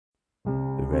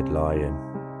Red Lion,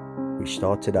 which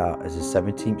started out as a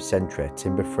 17th century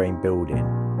timber frame building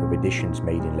with additions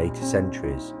made in later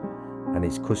centuries, and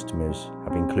its customers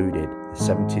have included the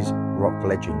 70s rock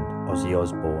legend Ozzy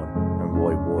Osbourne and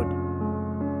Roy Wood.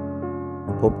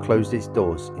 The pub closed its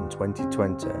doors in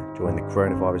 2020 during the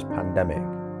coronavirus pandemic,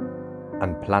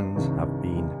 and plans have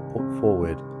been put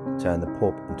forward to turn the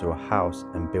pub into a house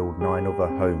and build 9 other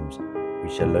homes,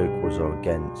 which the locals are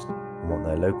against and want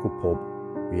their local pub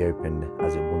reopened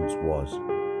as it once was.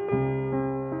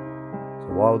 So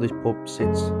while this pub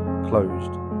sits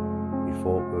closed, we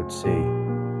thought we would see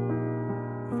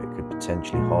if it could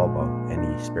potentially harbour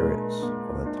any spirits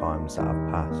from the times that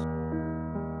have passed.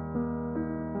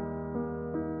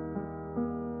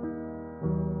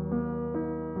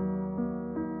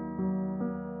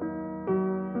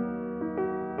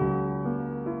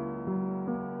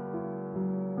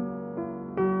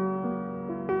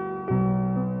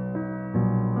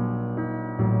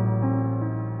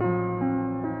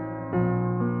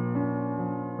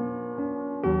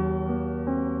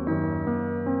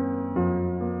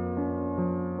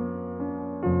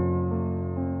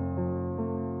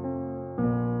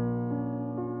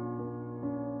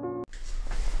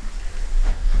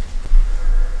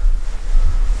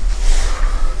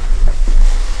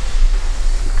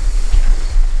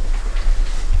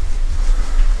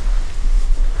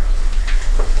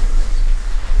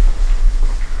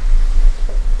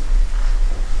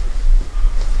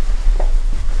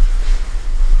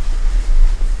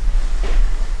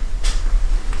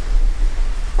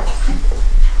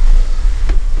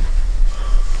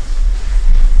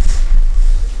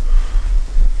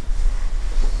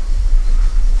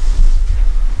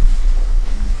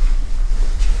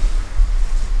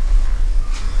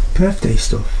 Birthday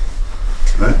stuff.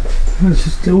 Right?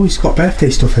 They always got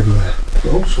birthday stuff everywhere.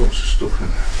 All sorts of stuff in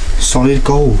there. Solid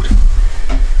gold.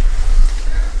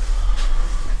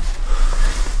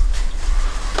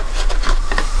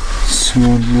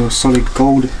 Someone with solid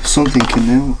gold something in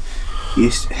there.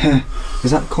 Yes.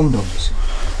 Is that condoms?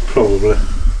 Probably.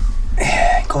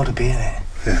 Yeah, gotta be in it.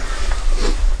 Yeah.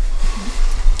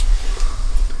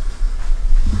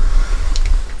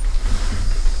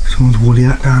 Someone's woolly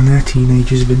hat down there,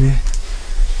 teenagers have been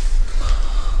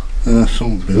there.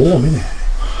 Someone's been warm, isn't it?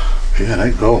 Yeah, it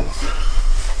ain't cold.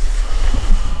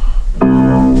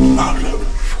 Oh, look.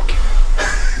 Fucking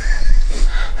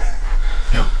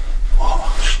Yo,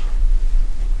 what?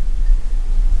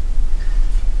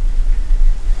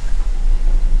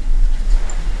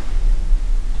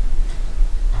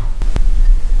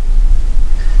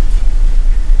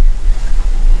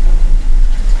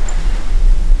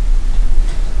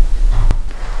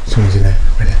 Someone's in there,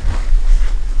 right there.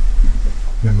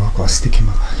 Remember, I've got a stick in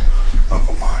my bag. I've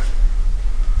got mine.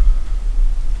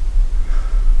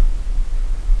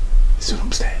 It's still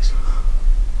upstairs.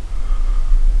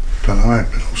 Don't know, I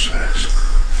ain't been upstairs.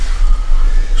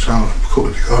 Sound like I'm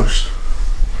calling the ghost.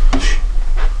 Shh.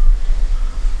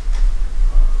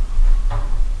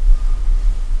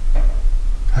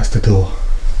 That's the door.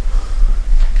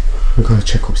 We're gonna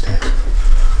check upstairs.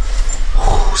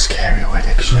 Oh, scary already,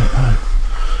 because you don't know.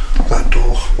 That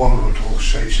door, one of the doors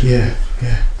says it. Yeah,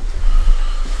 yeah.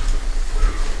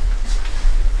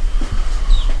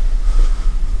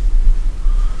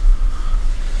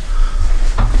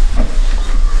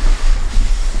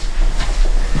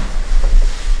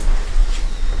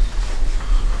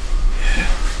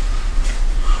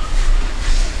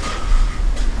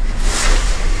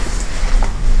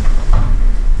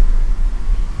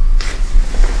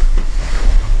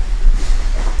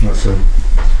 So,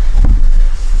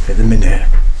 at the minute,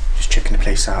 just checking the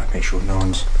place out, make sure no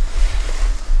one's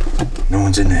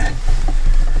in there.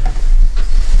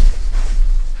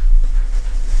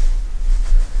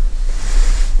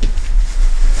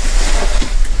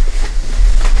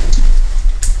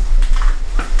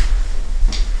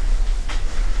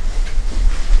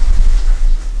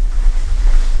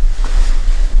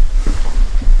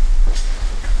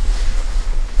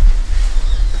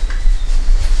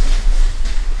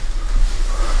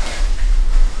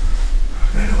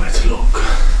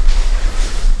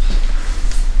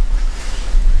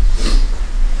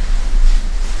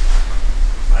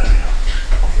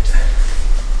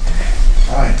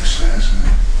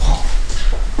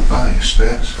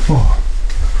 Stairs. What?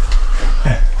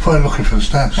 Yeah. I thought you were looking for the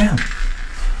stairs. I am.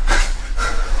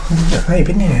 I ain't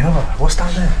been in here, have I? What's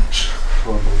down there?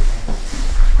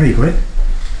 Where you going?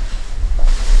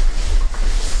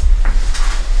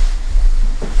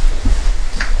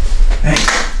 Hey.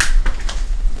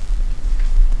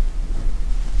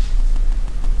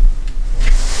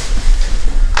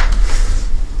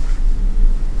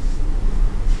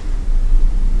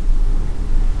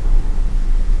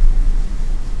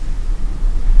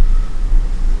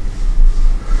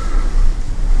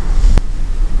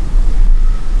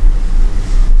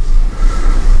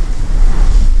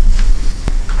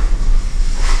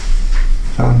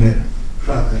 Found it.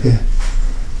 Found it? Yeah.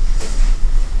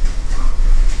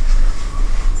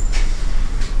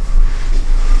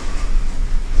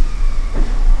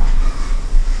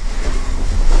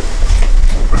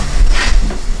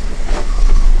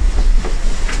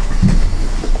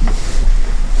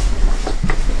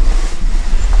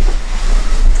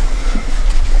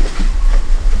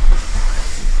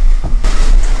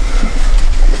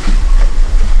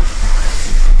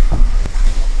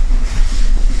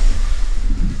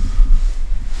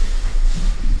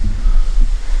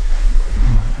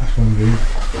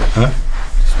 Huh?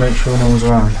 Just make sure no one's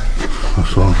around.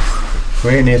 That's all.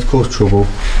 We ain't here to cause trouble,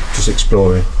 just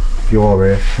exploring. If you are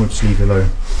here, we'll just leave you alone.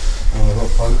 Oh, I've got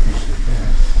 5 pieces,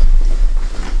 yeah.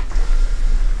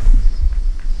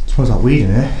 Smells like weed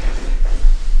in here.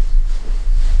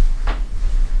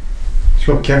 Just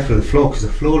gotta be careful of the floor, because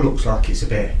the floor looks like it's a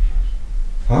bit...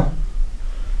 Huh?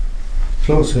 The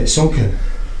floor looks a bit sunken.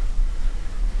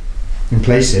 In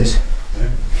places. Yeah.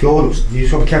 Floor looks... You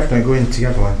just gotta be careful, don't go in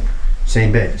together like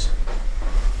same bits.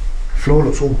 Floor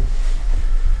looks all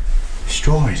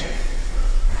destroyed.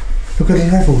 Look at the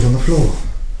levels on the floor.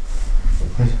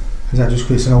 Is that just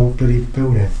because it's an old bloody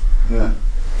building? Yeah.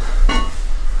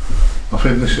 I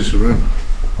think this is the room.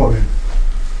 What room?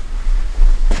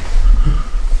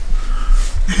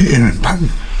 Hearing bang.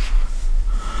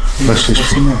 That's this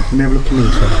What's in there? Let me have a look in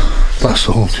these first. That's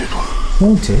the haunted one.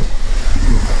 Haunted?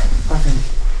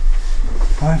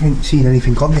 I haven't seen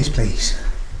anything on this place.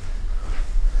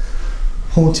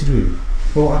 Haunted room?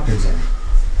 What happens then?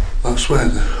 That's where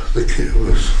the kit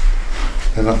was.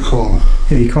 In that corner.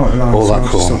 Yeah, you can't allow All that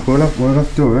ourselves to corner. stop. We'll have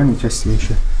to do our own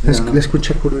investigation. Yeah, Let's go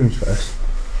check all the rooms first.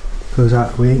 Because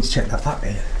we ain't checked that back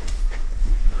bit.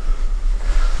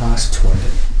 Oh, that's a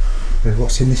toilet. But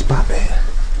what's in this back bit?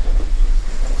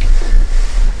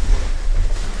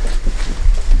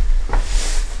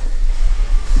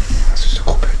 That's just a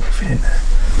cupboard, nothing in there.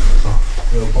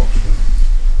 Real box room.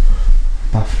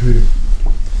 Bathroom.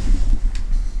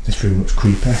 This room looks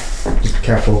creepy. Just be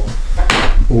careful.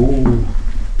 Oh.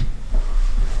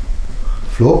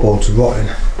 Floorboards are rotting.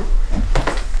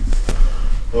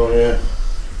 Oh yeah.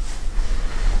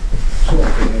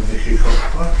 Something in the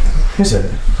keycard. Is it?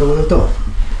 Is that what they've done?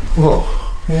 What?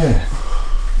 Yeah.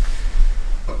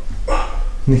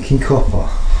 Nicking copper.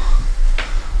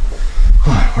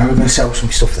 Right, where are we going to sell some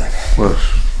stuff then? Well,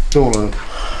 don't want to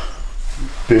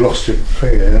be lost in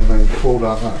fear and then fall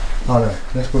down that. Oh no,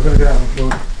 we're going to go down,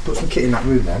 we'll put some kit in that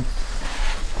room then.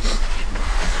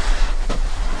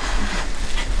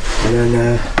 And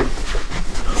then,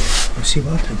 we'll see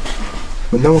what happens.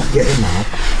 But no one can get in now,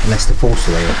 unless they're forced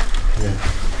away. Yeah.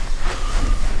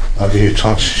 I'll give you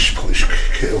time to just put his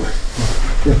kit away.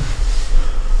 Yeah.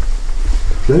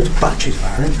 Loads of batteries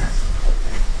there, isn't there?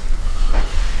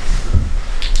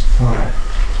 Alright,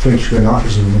 finish going out in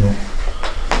a minute.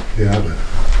 Yeah, I do.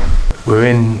 We're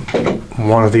in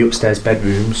one of the upstairs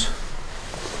bedrooms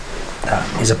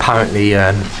that is apparently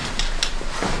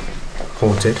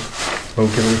haunted. We'll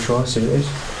give it a try, see what it is.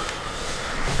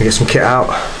 We get some kit out.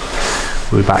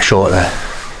 We'll be back shortly.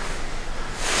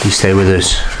 You stay with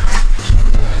us.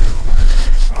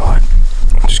 Right,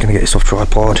 I'm just going to get this off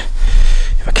tripod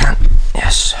if I can.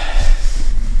 Yes.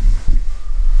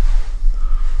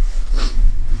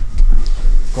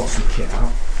 Got some kit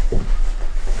out.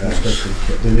 Let's go through the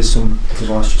kit. There is some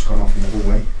device just gone off in the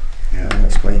hallway. Yeah. I'll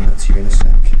explain that to you in a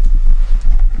sec.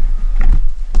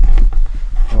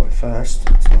 Right, first,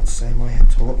 it's not to say my head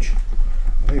torch.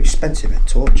 A very expensive head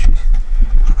torch.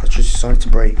 I just decided to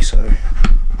break, so.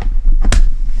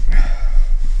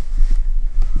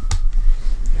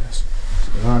 Yes.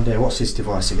 So around here, what's this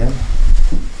device again?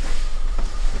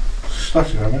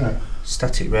 Static RAM, innit?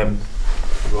 Static REM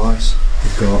device.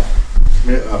 We've got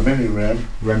A mini RAM.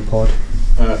 REM pod.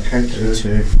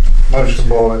 K2. Most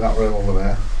of all in that room over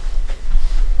there.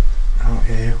 Out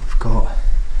here we've got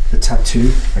the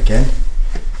tattoo again.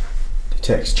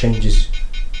 Detects changes,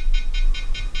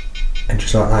 and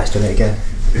just like that, it's done it again.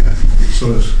 Yeah.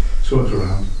 So it's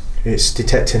around. It's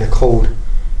detecting a cold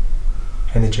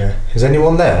energy. Is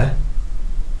anyone there?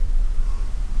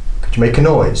 Could you make a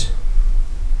noise?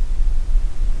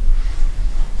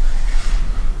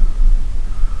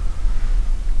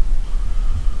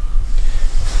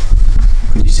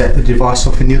 Could you set the device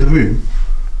off in the other room?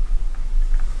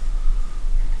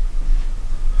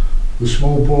 The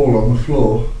small ball on the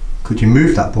floor. Could you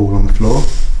move that ball on the floor?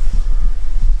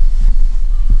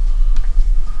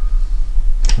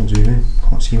 I'll do it.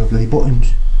 Can't see my bloody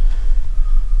buttons.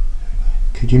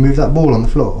 Could you move that ball on the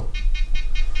floor?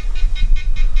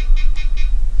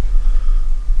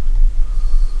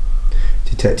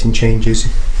 Detecting changes.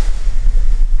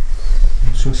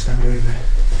 just going to stand over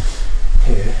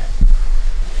here.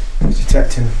 It's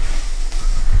detecting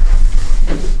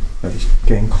that it's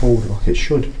getting cold like it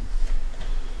should.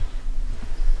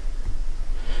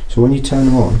 So when you turn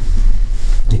them on,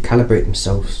 they calibrate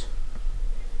themselves.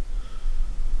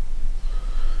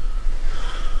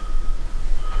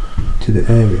 To the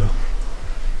area.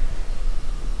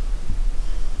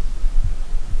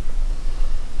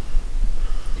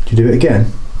 Could you do it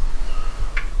again?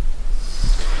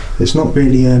 It's not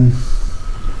really a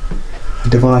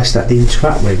device that they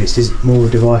interact with, it's just more a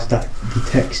device that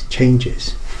detects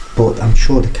changes, but I'm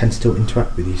sure they can still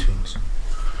interact with these things.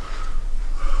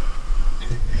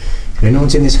 If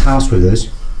anyone's in this house with us,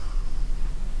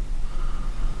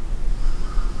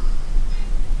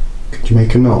 could you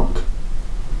make a knock?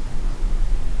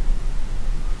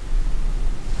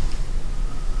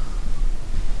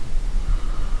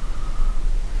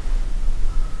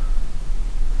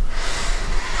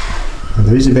 And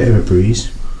there is a bit of a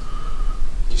breeze.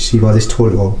 You see by this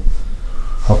toilet roll,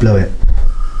 I'll blow it.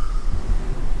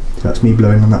 So that's me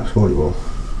blowing on that toilet roll.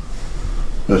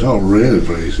 It's not really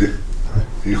breezy.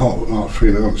 You can't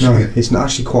feel it on No, skin. it's not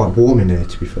actually quite warm in here,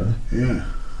 to be fair. Yeah.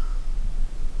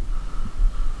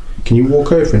 Can you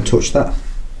walk over and touch that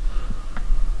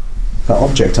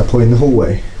object I put in the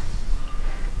hallway?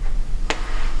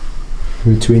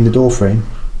 Between the door frame?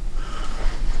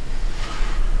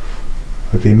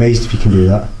 I'd be amazed if you can do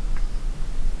that.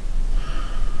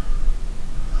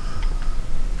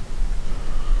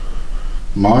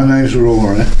 My name's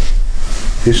Rory.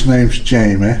 His name's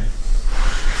Jamie.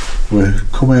 We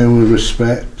come here with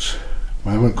respect.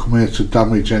 We haven't come here to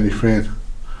damage anything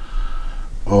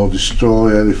or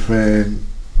destroy anything.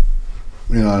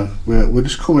 You know, we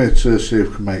just come here to see if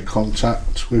we can make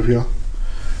contact with you,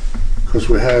 because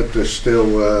we heard there's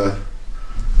still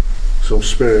some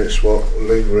spirits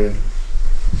lingering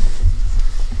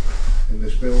in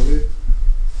this building.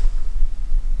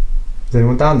 Is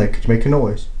anyone down there? Could you make a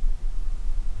noise?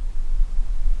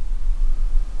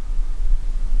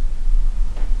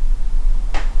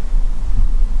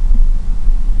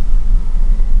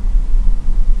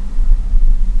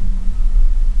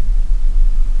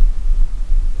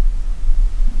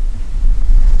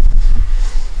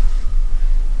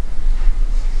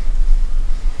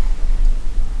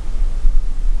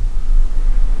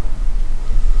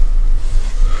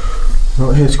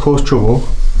 Not here to cause trouble.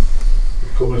 We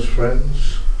come as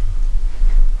friends.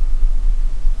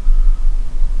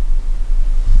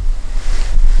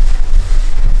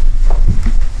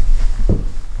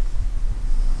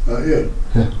 That you?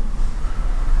 Yeah.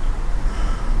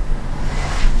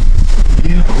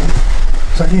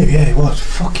 Is that you? Yeah, it was.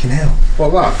 Fucking hell.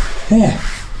 What, that? Yeah.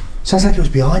 Sounds like it was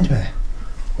behind me.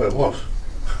 Well, it was.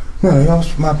 No,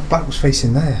 my back was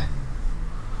facing there.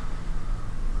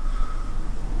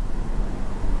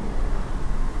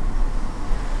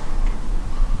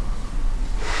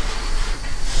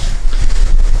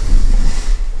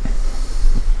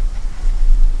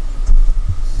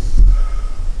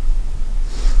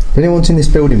 If anyone's in this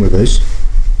building with us,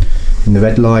 in the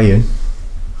Red Lion,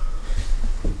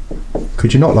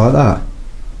 could you not like that?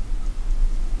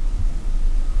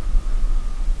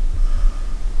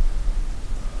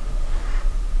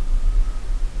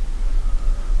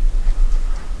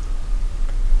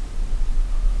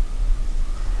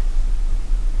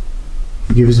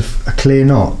 Give us a clear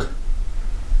knock.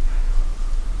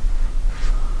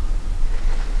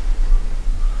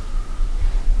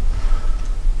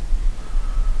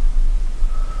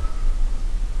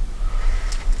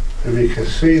 If you can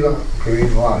see that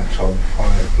green light on the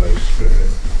fireplace,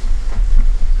 spirit,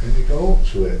 can you go up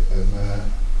to it and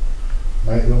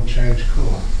make them change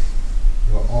colour?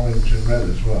 You've got orange and red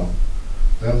as well.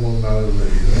 Then we'll know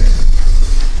that you're there.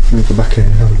 Let me go back in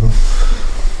and have a look.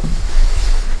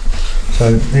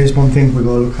 So here's one thing we've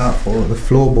got to look out for. The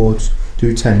floorboards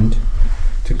do tend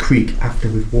to creak after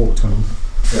we've walked on them.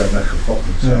 Yeah, make a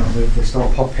popping Yeah, sound. they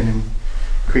start popping and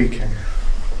creaking.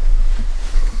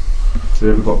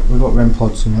 So we've got REM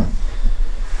pods and that.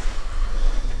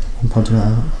 REM pods and that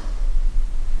out.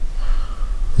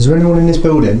 Is there anyone in this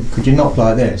building? Could you knock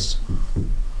like this?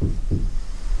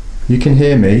 You can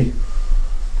hear me.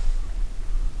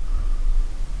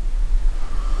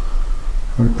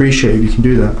 I'd appreciate it if you can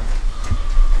do that.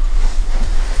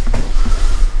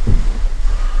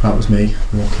 That was me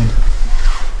walking.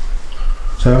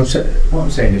 So what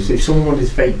I'm saying is, if someone wanted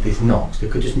to fake these knocks, they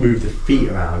could just move their feet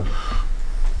around.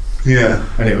 Yeah.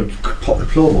 And it would pop the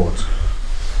floorboards.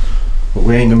 But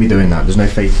we ain't gonna be doing that. There's no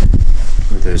faking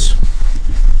with us.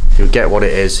 You'll get what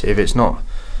it is. If it's not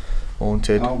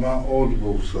haunted. How about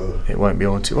audibles though? It won't be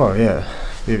haunted. Well, yeah.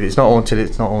 If it's not haunted,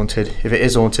 it's not haunted. If it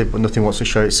is haunted, but nothing wants to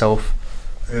show itself,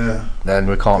 Yeah. then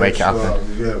we can't make it happen.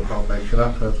 Yeah, we can't make it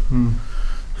happen.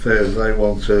 If they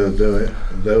want to do it,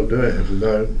 they'll do it. If they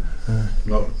don't,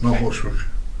 not much.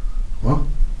 What?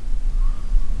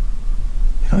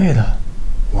 You don't hear that?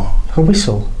 What? A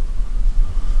whistle.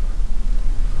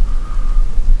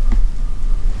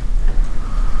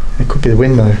 It could be the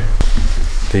wind though.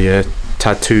 The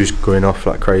tattoo's going off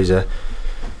like crazy.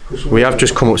 We have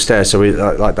just come upstairs, so we,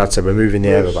 like Dad said, we're moving the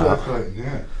air about.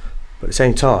 Yeah. But at the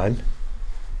same time,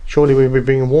 surely we'll be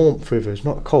bringing warmth with us,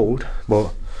 not cold,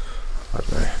 but I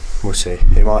don't know, we'll see.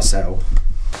 It might settle.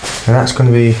 And that's going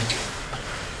to be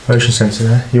motion sensor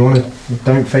there. You want to,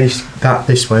 don't face that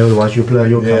this way, otherwise you'll blur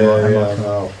your camera. Yeah,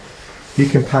 no. You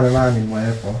can pan around in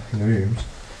wherever, in the rooms.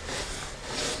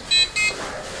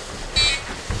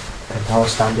 And I'll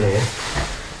stand here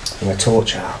with my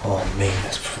torch out. Oh man,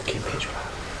 that's fucking pitch black.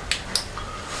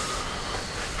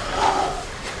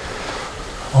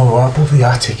 Oh, right above the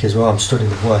attic as well. I'm stood in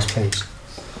the worst place.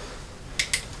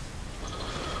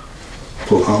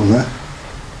 Put that on there.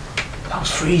 That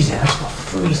was freezing. That's not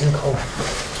freezing cold.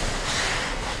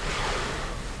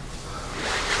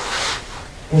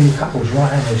 Oh, the couple's right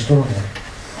there. They stood on there.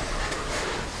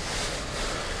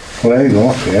 Well, they ain't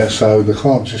off yet, so they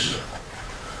can't just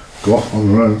go off on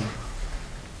their own.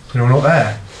 You're not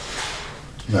there.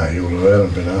 No, you would have heard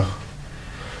them by now.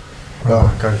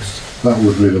 Oh, ghost. That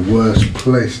would be the worst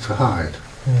place to hide.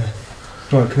 Yeah.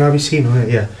 Right, can I be seen on it?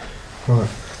 Yeah. Right.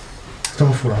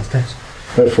 Don't fall downstairs.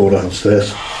 Don't fall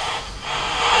downstairs.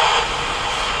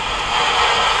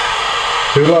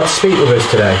 Who would like to speak with us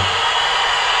today?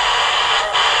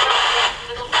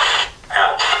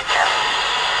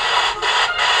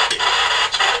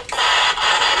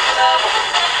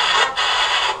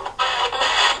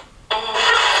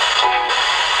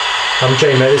 I'm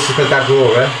Jamie, this is my dad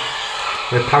Laura.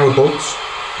 We're parabugs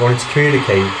wanting to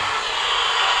communicate.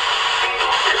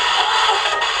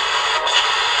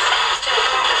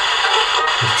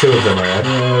 There's two of them I had.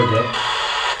 Yeah.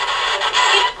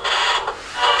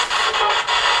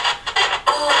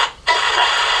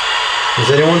 Is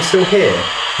anyone still here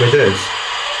with us?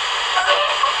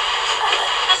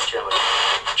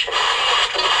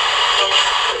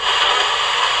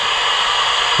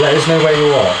 Let us know where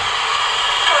you are.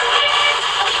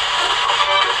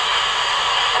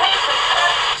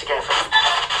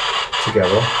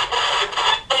 Together.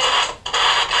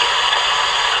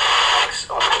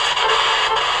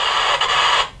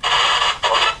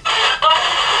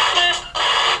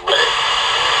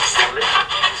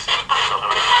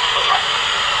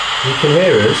 You can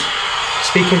hear us.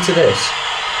 Speak into this.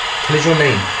 What is your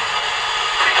name?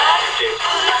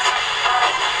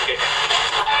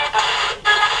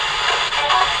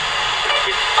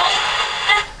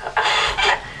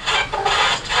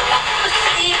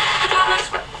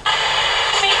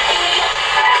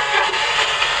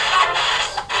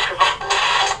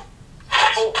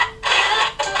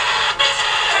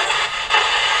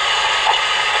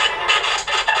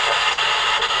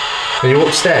 Are you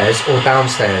upstairs or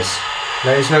downstairs?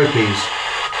 Let us know, please.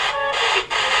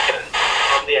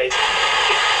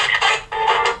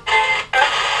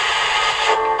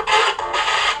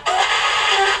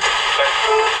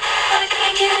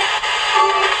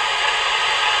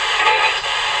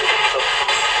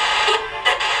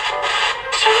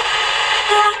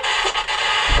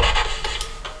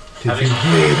 Did you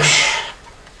hear that?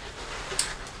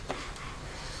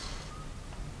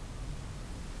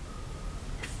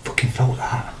 Felt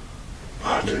that.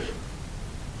 I did.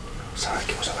 Sounded like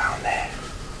it was around there.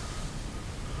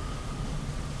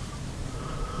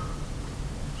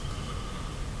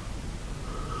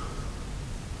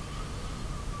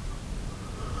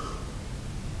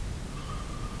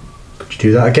 Could you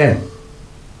do that again?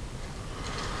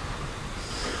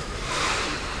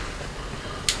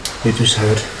 You just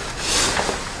heard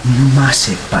a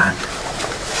massive bang.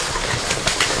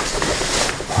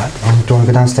 Right, do you want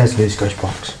to go downstairs to this ghost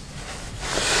box?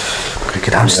 Go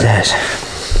downstairs.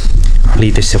 I'll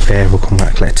leave this up here, we'll come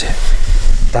back, collect it.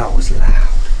 That was loud.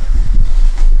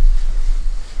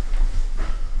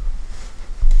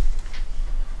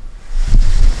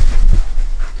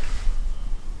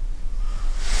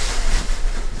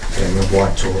 Getting a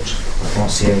white torch. I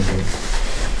can't see anything.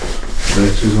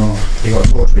 This is on. You got a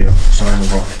torch with you? Sorry, I've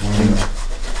got one.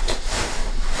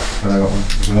 I got one.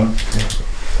 Is that? Yeah.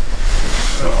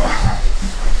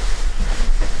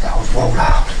 That was well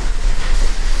loud.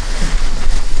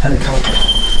 Helicopter.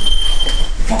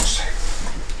 Fuck's sake.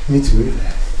 You need to move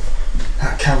there.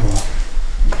 That camera.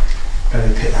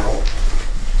 Better pick that up.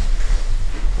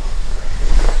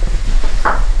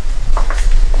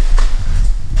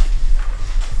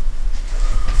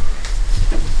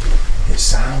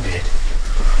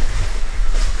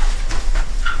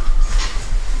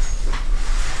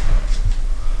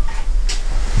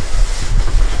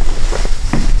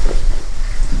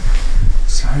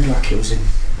 amazing.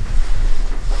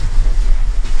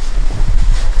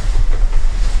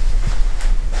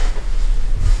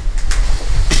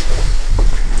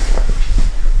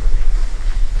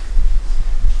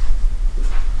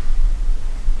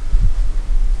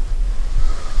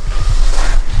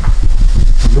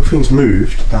 Nothing's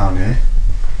moved down here.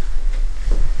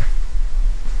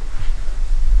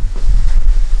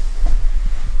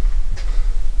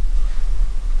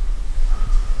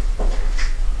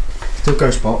 Still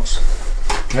ghost spots.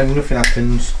 When nothing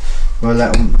happens, we'll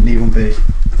leave them be.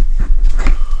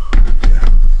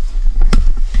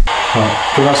 Right,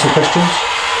 do you have some questions?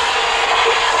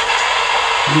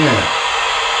 Yeah.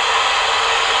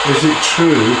 Is it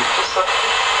true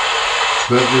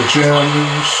that the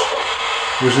Germans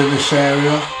was in this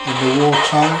area in the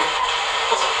wartime?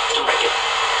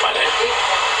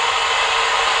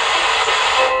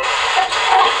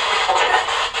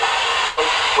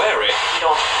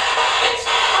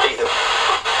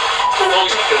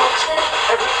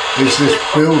 Is this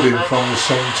building from the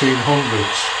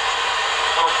 1700s?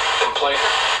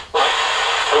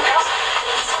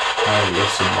 Oh,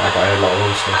 listen, I got a lot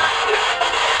also.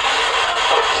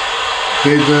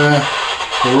 Did the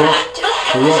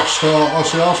rock star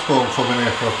Ozzy Osbourne come in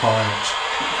here for a pint?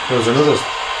 There was another.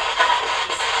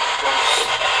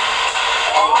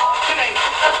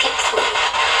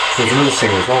 There was another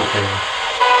singer as well. Okay.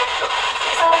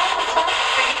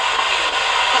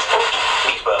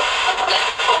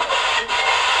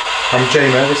 I'm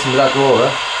Jamie, listen to that door.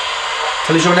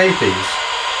 Tell us your name, please.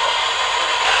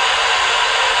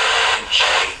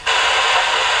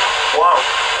 Wow.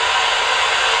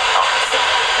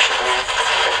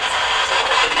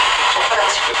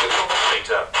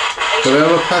 Do they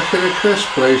have a packet of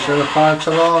crisps, please, and a pint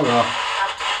of lager?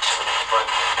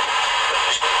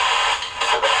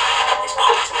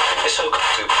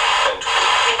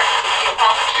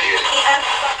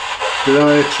 Did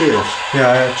I hear cheers?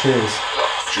 Yeah, cheers.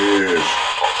 Cheers.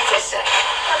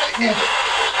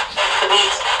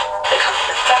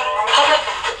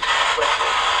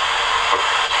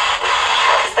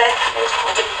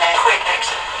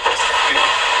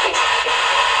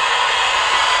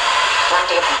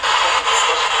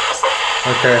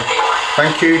 Okay.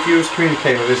 Thank you if you was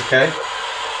communicating with us, okay?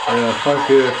 Yeah, thank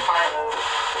you.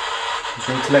 Just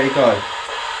need to let you go.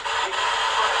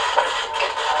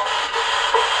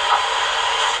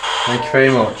 Thank you very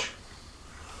much.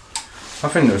 I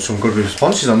think there was some good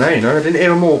responses on there, you know. I didn't hear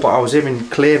them all, but I was hearing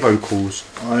clear vocals.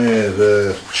 I hear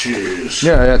the cheers.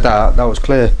 Yeah, that was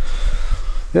clear.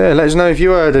 Yeah, let us know if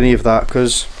you heard any of that,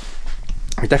 because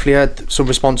we definitely had some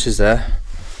responses there.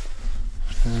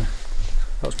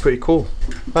 That was pretty cool.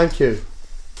 Thank you.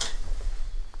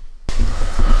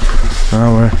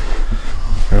 Now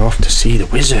we're off to see the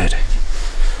wizard.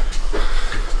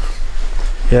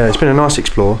 Yeah, it's been a nice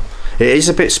explore. It is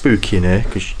a bit spooky in here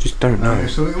because you just don't know.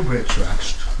 It's a little bit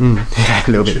trashed. Yeah,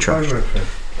 a little bit trashed.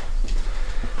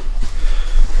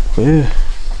 But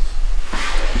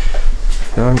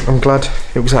yeah, I'm glad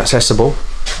it was accessible,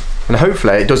 and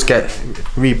hopefully it does get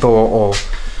rebought, or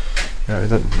you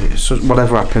know,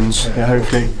 whatever happens. Yeah,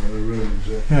 hopefully,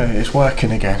 yeah, it's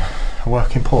working again, a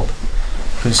working pub.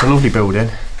 But it's a lovely building.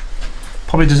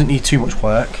 Probably doesn't need too much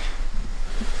work.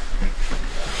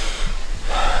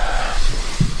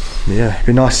 Yeah, it'd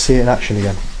be nice to see it in action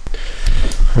again.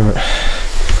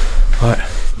 Right,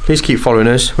 please keep following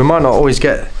us. We might not always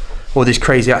get all this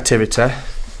crazy activity.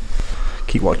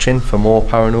 Keep watching for more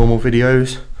paranormal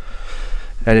videos.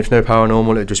 And if no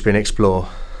paranormal, it'll just be an explore.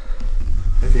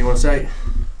 Anything you want to say?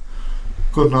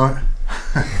 Good night.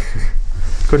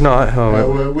 Good night. Oh,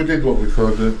 Yeah, we did what we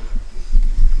could.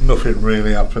 Nothing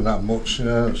really happened that much.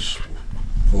 That's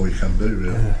all you can do,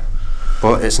 really. Yeah.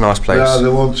 But it's a nice place. Yeah, they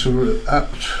want to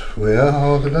act where,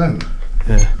 or they don't.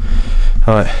 Yeah.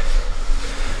 Alright.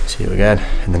 See you again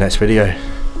in the next video.